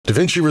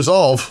DaVinci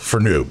Resolve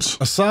for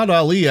noobs. Asad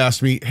Ali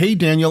asked me, hey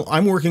Daniel,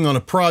 I'm working on a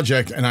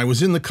project and I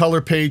was in the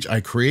color page. I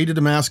created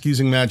a mask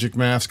using Magic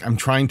Mask. I'm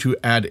trying to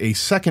add a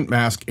second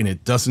mask and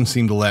it doesn't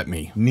seem to let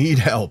me. Need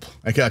help.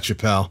 I got you,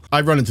 pal.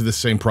 I've run into the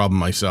same problem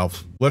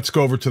myself. Let's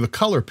go over to the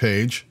color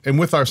page, and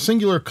with our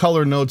singular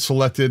color node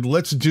selected,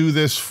 let's do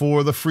this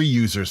for the free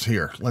users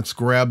here. Let's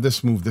grab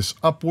this, move this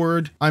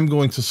upward. I'm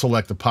going to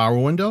select the power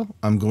window.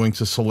 I'm going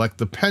to select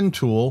the pen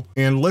tool,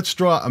 and let's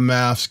draw a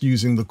mask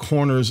using the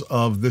corners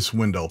of this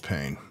window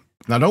pane.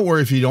 Now don't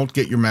worry if you don't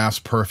get your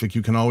mask perfect.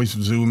 You can always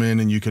zoom in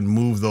and you can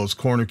move those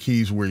corner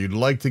keys where you'd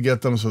like to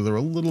get them so they're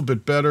a little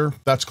bit better.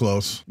 That's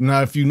close.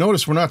 Now if you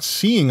notice, we're not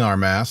seeing our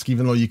mask,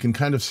 even though you can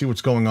kind of see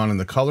what's going on in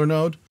the color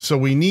node. So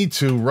we need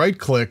to right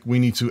click, we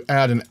need to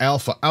add an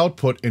alpha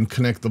output and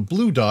connect the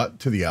blue dot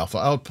to the alpha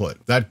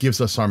output. That gives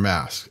us our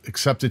mask,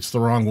 except it's the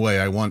wrong way.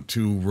 I want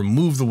to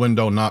remove the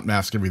window, not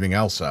mask everything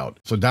else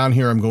out. So down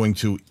here, I'm going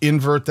to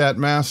invert that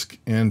mask,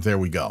 and there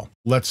we go.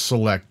 Let's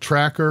select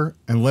tracker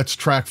and let's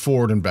track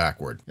forward and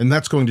backward. And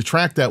that's going to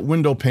track that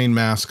window pane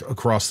mask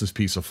across this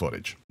piece of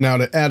footage. Now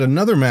to add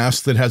another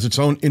mask that has its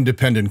own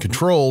independent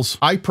controls,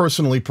 I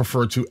personally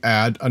prefer to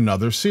add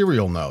another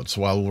serial node.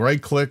 So I'll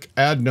right click,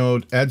 add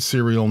node, add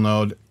serial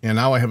node, and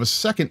now I have a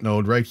second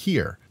node right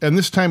here. And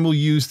this time we'll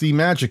use the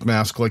Magic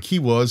Mask like he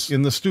was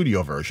in the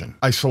studio version.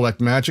 I select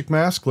Magic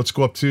Mask. Let's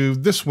go up to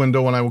this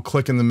window and I will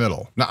click in the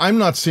middle. Now I'm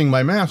not seeing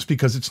my mask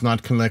because it's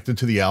not connected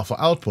to the alpha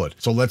output.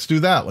 So let's do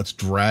that. Let's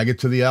drag it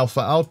to the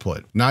alpha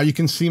output. Now you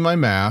can see my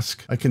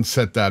mask. I can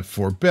set that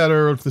for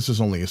better. If this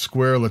is only a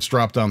square, let's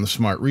drop down the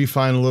Smart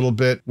Refine a little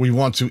bit. We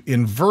want to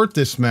invert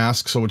this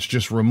mask so it's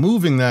just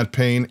removing that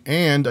pane.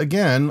 And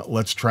again,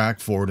 let's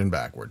track forward and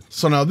backward.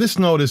 So now this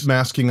node is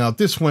masking out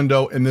this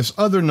window and this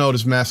other node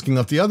is masking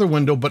out the other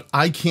window, but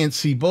I can't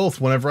see both.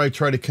 Whenever I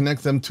try to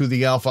connect them to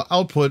the alpha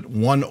output,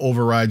 one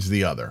overrides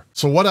the other.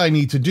 So what I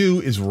need to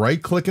do is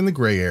right click in the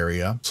gray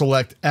area,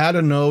 select add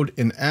a node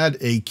and add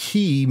a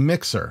key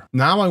mixer.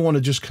 Now I want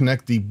to just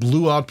connect the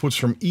blue outputs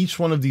from each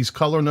one of these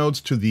color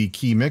nodes to the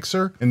key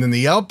mixer, and then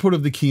the output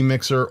of the key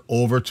mixer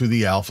over to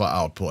the alpha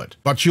output.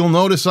 But you'll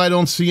notice I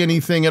don't see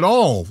anything at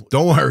all.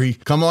 Don't worry.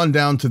 Come on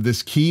down to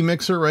this key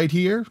mixer right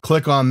here,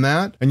 click on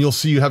that, and you'll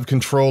see you have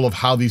control of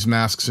how these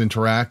masks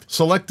interact.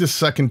 Select this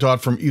second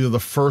dot from either the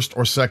first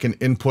or second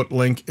input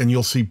link, and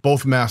you'll see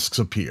both masks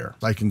appear.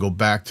 I can go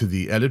back to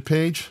the edit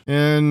page,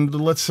 and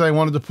let's say I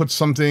wanted to put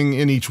something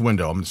in each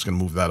window. I'm just going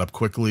to move that up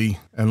quickly,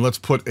 and let's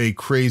put a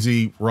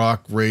crazy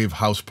rock rave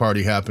house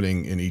party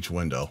happening in each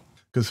window.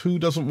 Because who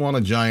doesn't want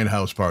a giant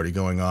house party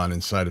going on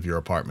inside of your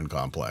apartment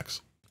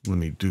complex? Let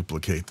me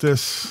duplicate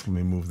this. Let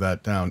me move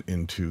that down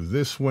into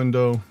this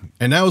window.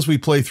 And now as we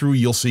play through,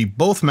 you'll see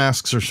both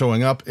masks are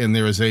showing up and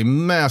there is a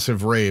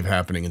massive rave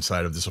happening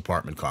inside of this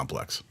apartment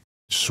complex.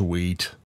 Sweet.